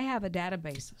 I have a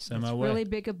database that's really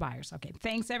big of buyers. Okay,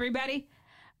 thanks, everybody.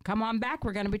 Come on back.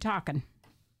 We're going to be talking.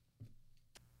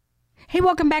 Hey,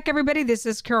 welcome back, everybody. This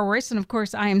is Carol Royce, and of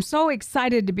course, I am so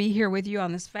excited to be here with you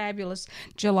on this fabulous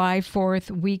July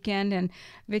 4th weekend. And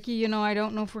Vicki, you know, I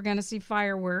don't know if we're going to see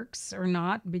fireworks or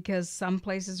not, because some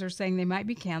places are saying they might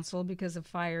be canceled because of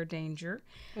fire danger.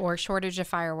 Or shortage of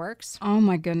fireworks. Oh,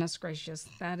 my goodness gracious.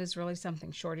 That is really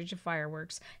something, shortage of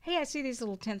fireworks. Hey, I see these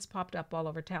little tents popped up all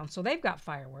over town, so they've got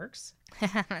fireworks.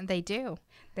 They do.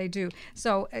 They do.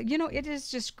 So, you know, it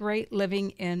is just great living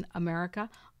in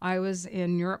America. I was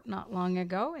in Europe not long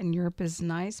ago, and Europe is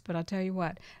nice, but I'll tell you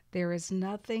what, there is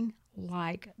nothing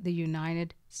like the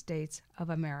United States of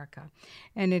America.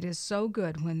 And it is so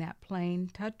good when that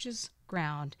plane touches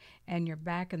ground and you're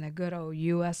back in the good old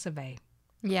U.S. of A.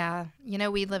 Yeah, you know,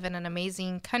 we live in an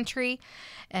amazing country,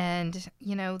 and,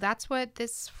 you know, that's what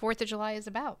this 4th of July is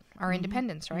about, our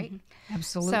independence, right? Mm-hmm.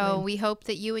 Absolutely. So we hope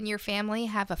that you and your family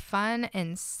have a fun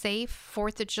and safe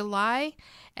 4th of July,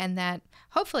 and that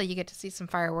hopefully you get to see some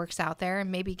fireworks out there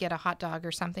and maybe get a hot dog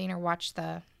or something, or watch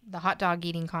the hot dog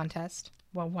eating contest.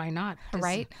 Well, why not?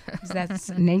 Right? That's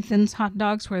Nathan's hot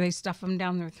dogs where they stuff them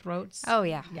down their throats. Oh,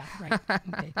 yeah. Yeah, right.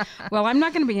 Okay. Well, I'm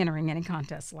not going to be entering any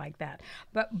contests like that.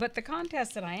 But the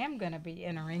contest that I am going to be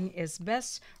entering is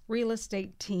Best Real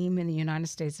Estate Team in the United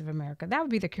States of America. That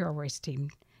would be the Carol Royce team.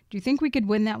 Do you think we could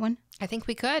win that one? I think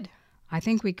we could. I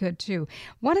think we could too.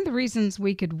 One of the reasons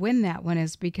we could win that one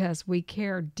is because we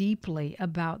care deeply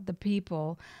about the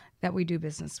people that we do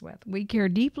business with. We care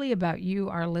deeply about you,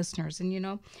 our listeners. And you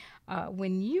know,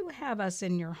 when you have us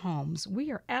in your homes,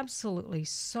 we are absolutely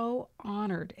so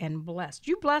honored and blessed.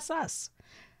 You bless us.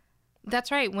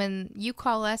 That's right. When you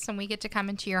call us and we get to come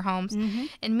into your homes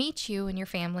and meet you and your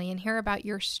family and hear about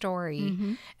your story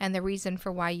and the reason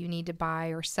for why you need to buy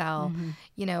or sell,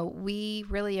 you know, we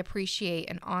really appreciate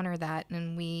and honor that.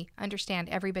 And we understand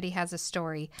everybody has a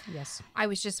story. Yes. I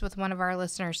was just with one of our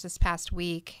listeners this past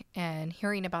week and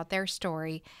hearing about their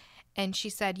story. And she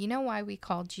said, you know why we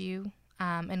called you?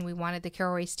 And we wanted the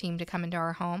Carol Royce team to come into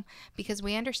our home? Because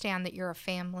we understand that you're a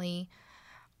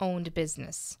family-owned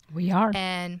business. We are.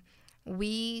 And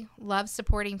we love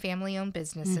supporting family-owned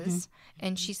businesses.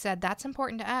 And she said, that's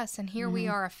important to us. And here we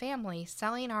are, a family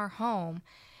selling our home.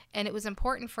 And it was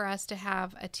important for us to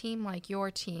have a team like your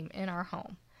team in our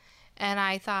home. And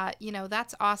I thought, you know,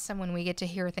 that's awesome when we get to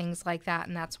hear things like that.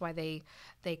 And that's why they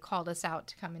called us out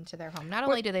to come into their home. Not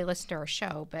only do they listen to our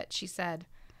show, but she said,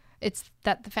 it's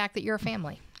that the fact that you're a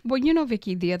family. Well, you know,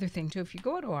 Vicki, the other thing, too, if you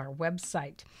go to our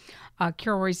website,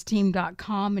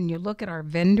 carolroyceteam.com, and you look at our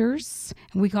vendors,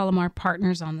 and we call them our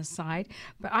partners on the side,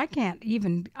 but I can't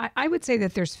even, I would say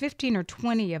that there's 15 or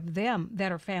 20 of them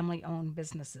that are family-owned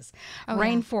businesses.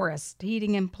 Rainforest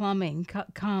Heating and Plumbing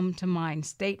come to mind.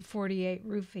 State 48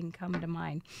 Roofing come to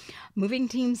mind. Moving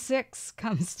Team 6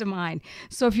 comes to mind.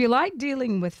 So if you like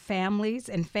dealing with families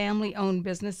and family-owned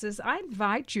businesses, I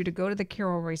invite you to go to the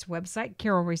Carol Royce website,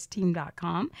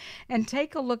 carolroyceteam.com, and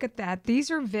take a look at that. These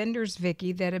are vendors,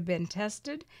 Vicki, that have been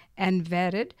tested and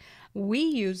vetted. We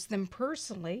use them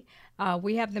personally.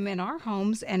 We have them in our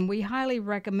homes, and we highly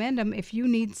recommend them. If you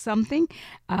need something,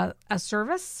 a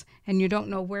service, and you don't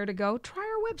know where to go, try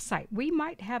our website. We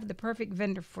might have the perfect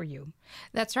vendor for you.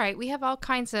 That's right. We have all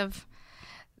kinds of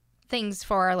things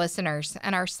for our listeners,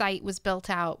 and our site was built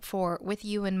out with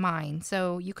you in mind.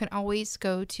 So you can always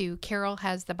go to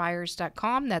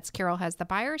carolhasthebuyers.com. That's Carol Has the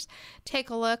Buyers. Take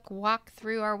a look, walk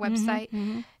through our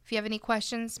website. If you have any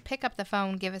questions, pick up the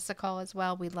phone, give us a call as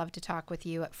well. We'd love to talk with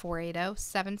you at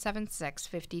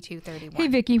 480-776-5231. Hey,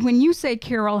 Vicki, when you say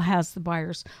Carol Has the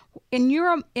Buyers, in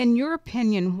your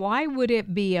opinion, why would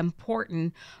it be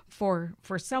important for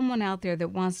someone out there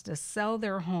that wants to sell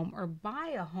their home or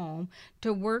buy a home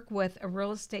to work with a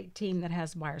real estate team that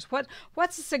has buyers?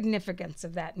 What's the significance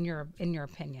of that in your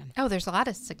opinion? Oh, there's a lot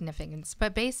of significance,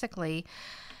 but basically,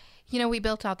 you know, we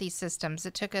built out these systems.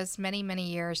 It took us many,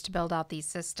 many years to build out these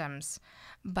systems.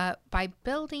 But by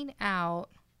building out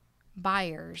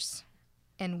buyers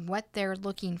and what they're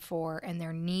looking for and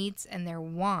their needs and their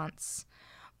wants,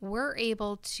 we're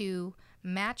able to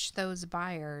match those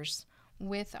buyers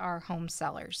with our home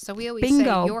sellers. So we always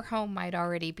Bingo. say your home might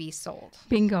already be sold.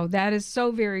 Bingo. That is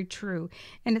so very true.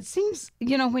 And it seems,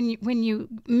 when you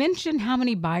mention how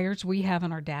many buyers we have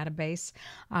in our database,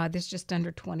 there's just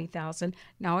under 20,000.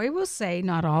 Now, I will say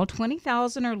not all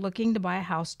 20,000 are looking to buy a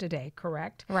house today,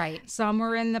 correct? Right. Some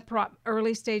are in the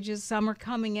early stages. Some are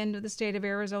coming into the state of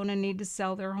Arizona and need to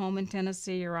sell their home in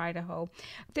Tennessee or Idaho.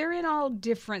 They're in all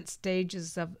different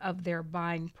stages of their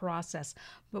buying process.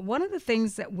 But one of the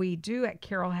things that we do at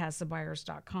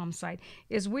carolhasthebuyers.com site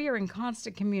is we are in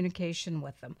constant communication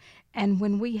with them. And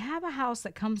when we have a house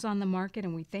that comes on the market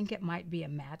and we think it might be a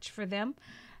match for them,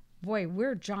 boy,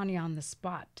 we're Johnny on the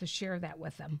spot to share that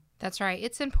with them. That's right.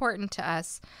 It's important to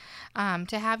us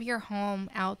to have your home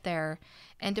out there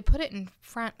and to put it in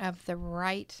front of the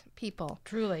right people.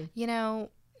 Truly.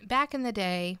 Back in the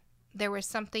day, there was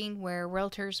something where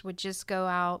realtors would just go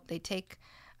out, they take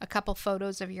a couple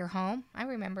photos of your home. I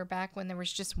remember back when there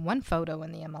was just one photo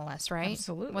in the MLS, right?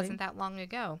 Absolutely. It wasn't that long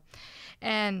ago.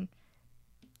 And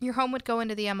your home would go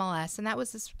into the MLS, and that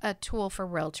was a tool for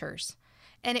realtors.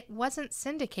 And it wasn't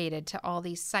syndicated to all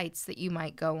these sites that you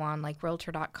might go on, like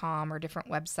Realtor.com or different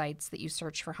websites that you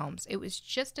search for homes. It was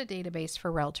just a database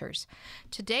for realtors.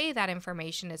 Today, that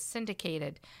information is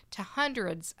syndicated to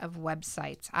hundreds of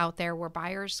websites out there where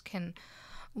buyers can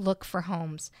look for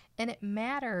homes. And it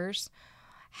matters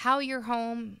how your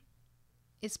home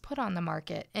is put on the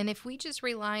market. And if we just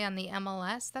rely on the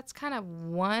MLS, that's kind of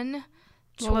one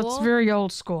tool. Well, it's very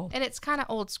old school. And it's kind of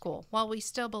old school. While we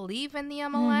still believe in the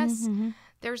MLS,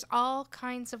 there's all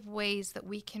kinds of ways that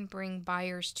we can bring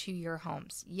buyers to your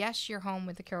homes. Yes, your home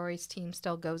with the Churosh team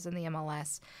still goes in the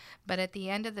MLS, but at the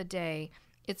end of the day,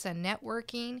 it's a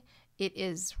networking. It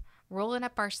is rolling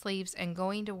up our sleeves and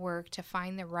going to work to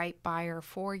find the right buyer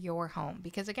for your home.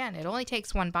 Because again, it only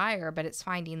takes one buyer, but it's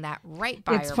finding that right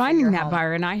buyer. It's finding for your that home.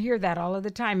 buyer, and I hear that all of the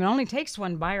time. It only takes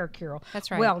one buyer, Carol. That's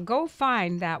right. Well, go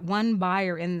find that one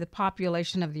buyer in the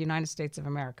population of the United States of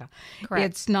America. Correct.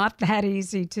 It's not that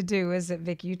easy to do, is it,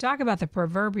 Vicki? You talk about the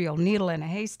proverbial needle in a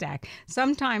haystack.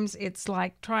 Sometimes it's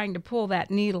like trying to pull that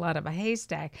needle out of a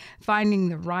haystack, finding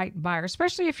the right buyer,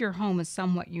 especially if your home is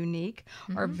somewhat unique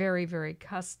or very, very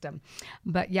custom.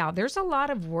 But yeah, there's a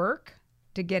lot of work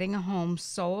to getting a home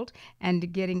sold and to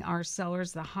getting our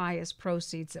sellers the highest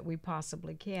proceeds that we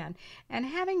possibly can. And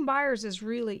having buyers is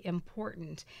really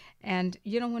important. And,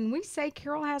 when we say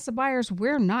Carol has the buyers,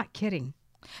 we're not kidding.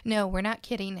 No, we're not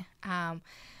kidding.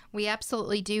 We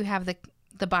absolutely do have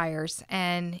the buyers,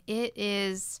 and it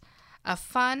is a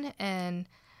fun and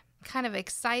kind of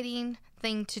exciting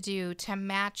thing to do to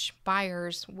match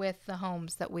buyers with the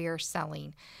homes that we are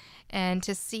selling and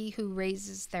to see who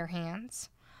raises their hands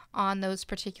on those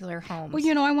particular homes.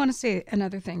 Well, I want to say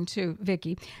another thing too,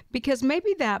 Vicki, because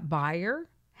maybe that buyer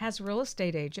has a real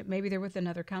estate agent. Maybe they're with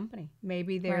another company.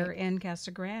 Maybe they're Right. in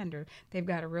Casa Grande, or they've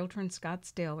got a realtor in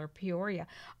Scottsdale or Peoria.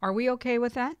 Are we okay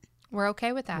with that? We're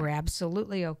okay with that. We're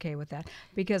absolutely okay with that,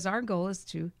 because our goal is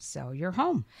to sell your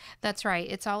home. That's right.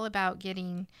 It's all about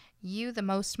getting you the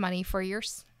most money for your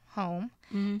home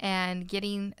and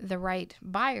getting the right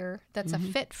buyer that's a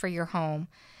fit for your home,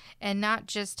 and not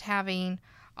just having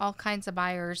all kinds of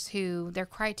buyers who their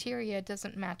criteria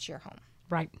doesn't match your home.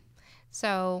 Right.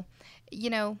 So,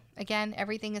 again,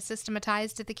 everything is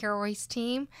systematized at the Churosh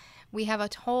team. We have a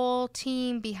whole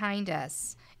team behind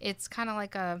us. It's kind of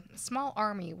like a small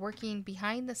army working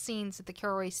behind the scenes at the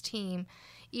Churosh team.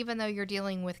 Even though you're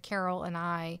dealing with Carol and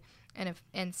I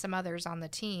and some others on the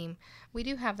team, we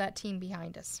do have that team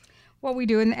behind us. Well, we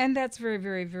do, and that's very,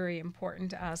 very, very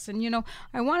important to us. And,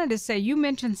 I wanted to say, you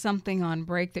mentioned something on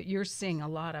break that you're seeing a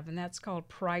lot of, and that's called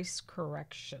price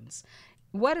corrections.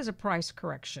 What is a price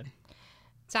correction?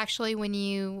 It's actually when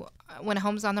a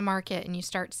home's on the market and you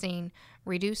start seeing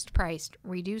reduced price.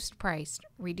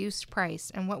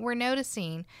 And what we're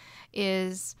noticing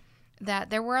is that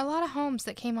there were a lot of homes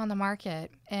that came on the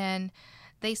market and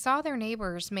they saw their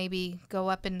neighbors maybe go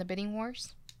up in the bidding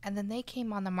wars, and then they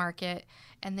came on the market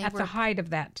and they At were the height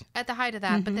of that. at the height of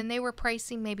that, but then they were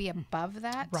pricing maybe above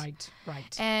that. Right.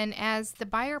 And as the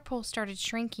buyer pool started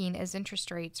shrinking as interest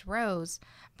rates rose,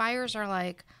 buyers are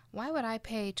like, why would I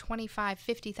pay $25,000,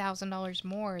 $50,000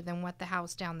 more than what the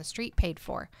house down the street paid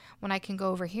for when I can go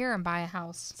over here and buy a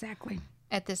house Exactly.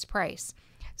 at this price?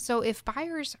 So if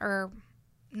buyers are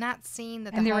not seeing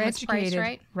that the And they're home is priced educated.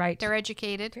 right, Right. they're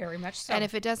educated, Very much so. and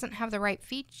if it doesn't have the right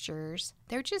features,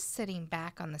 they're just sitting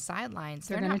back on the sidelines.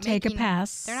 They're not going to take a making-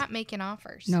 pass. They're not making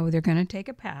offers. No, they're going to take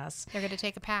a pass. They're going to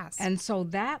take a pass. And so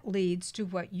that leads to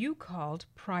what you called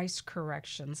price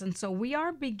corrections. And so we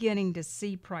are beginning to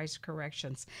see price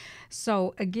corrections.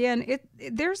 So again,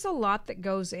 there's a lot that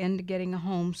goes into getting a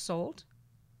home sold.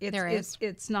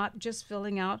 It's not just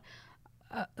filling out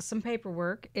some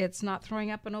paperwork. It's not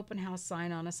throwing up an open house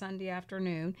sign on a Sunday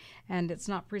afternoon, and it's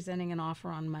not presenting an offer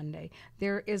on Monday.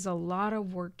 There is a lot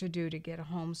of work to do to get a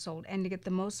home sold and to get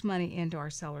the most money into our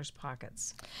sellers'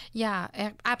 pockets. Yeah,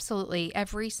 absolutely.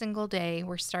 Every single day,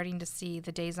 we're starting to see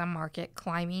the days on market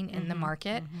climbing in the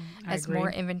market as more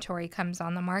inventory comes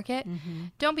on the market.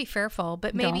 Don't be fearful,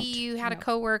 but maybe you had a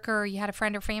coworker, or you had a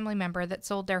friend or family member that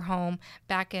sold their home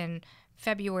back in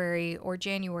February or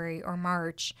January or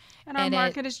March. And our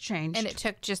market has changed. And it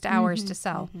took just hours to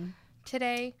sell.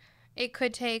 Today, it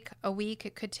could take a week,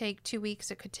 it could take 2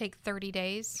 weeks, it could take 30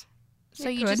 days. So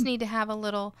you just need to have a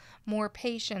little more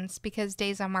patience because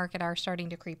days on market are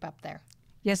starting to creep up there.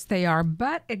 Yes, they are.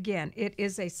 But again, it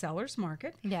is a seller's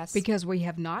market. Yes. Because we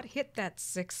have not hit that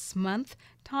 6-month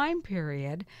time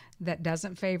period that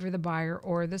doesn't favor the buyer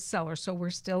or the seller. So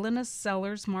we're still in a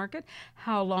seller's market.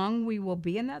 How long we will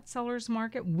be in that seller's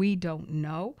market, we don't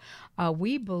know.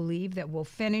 We believe that we'll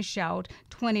finish out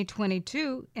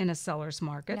 2022 in a seller's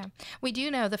market. Yeah. We do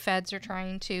know the feds are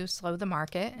trying to slow the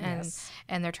market,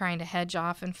 and they're trying to hedge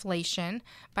off inflation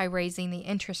by raising the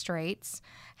interest rates.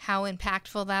 How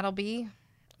impactful that'll be,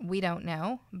 we don't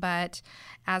know, but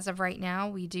as of right now,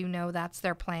 we do know that's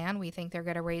their plan. We think they're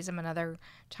going to raise them another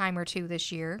time or two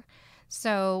this year.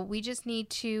 So we just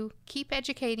need to keep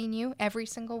educating you every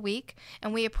single week,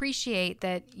 and we appreciate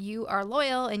that you are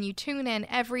loyal and you tune in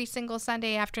every single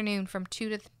Sunday afternoon from 2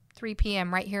 to 3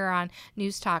 p.m. right here on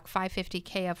News Talk 550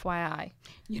 KFYI.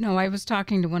 You know, I was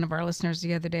talking to one of our listeners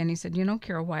the other day, and he said,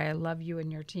 Carol, why I love you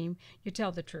and your team. You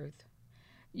tell the truth.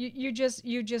 You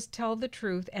just tell the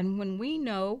truth, and when we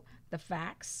know the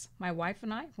facts, my wife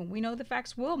and I, when we know the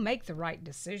facts, we'll make the right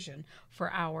decision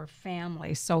for our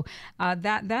family. So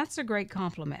that's a great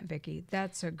compliment, Vicki.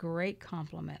 That's a great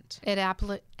compliment. It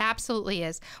absolutely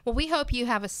is. Well, we hope you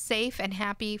have a safe and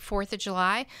happy 4th of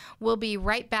July. We'll be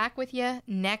right back with you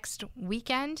next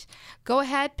weekend. Go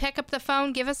ahead, pick up the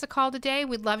phone, give us a call today.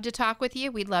 We'd love to talk with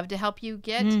you. We'd love to help you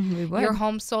get your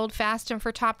home sold fast and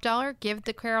for top dollar. Give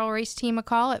the Carol Race team a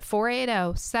call at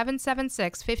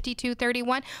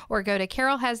 480-776-5231 or go to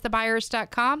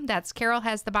carolhasthebuyers.com. That's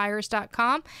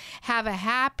carolhasthebuyers.com. Have a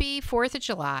happy 4th of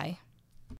July.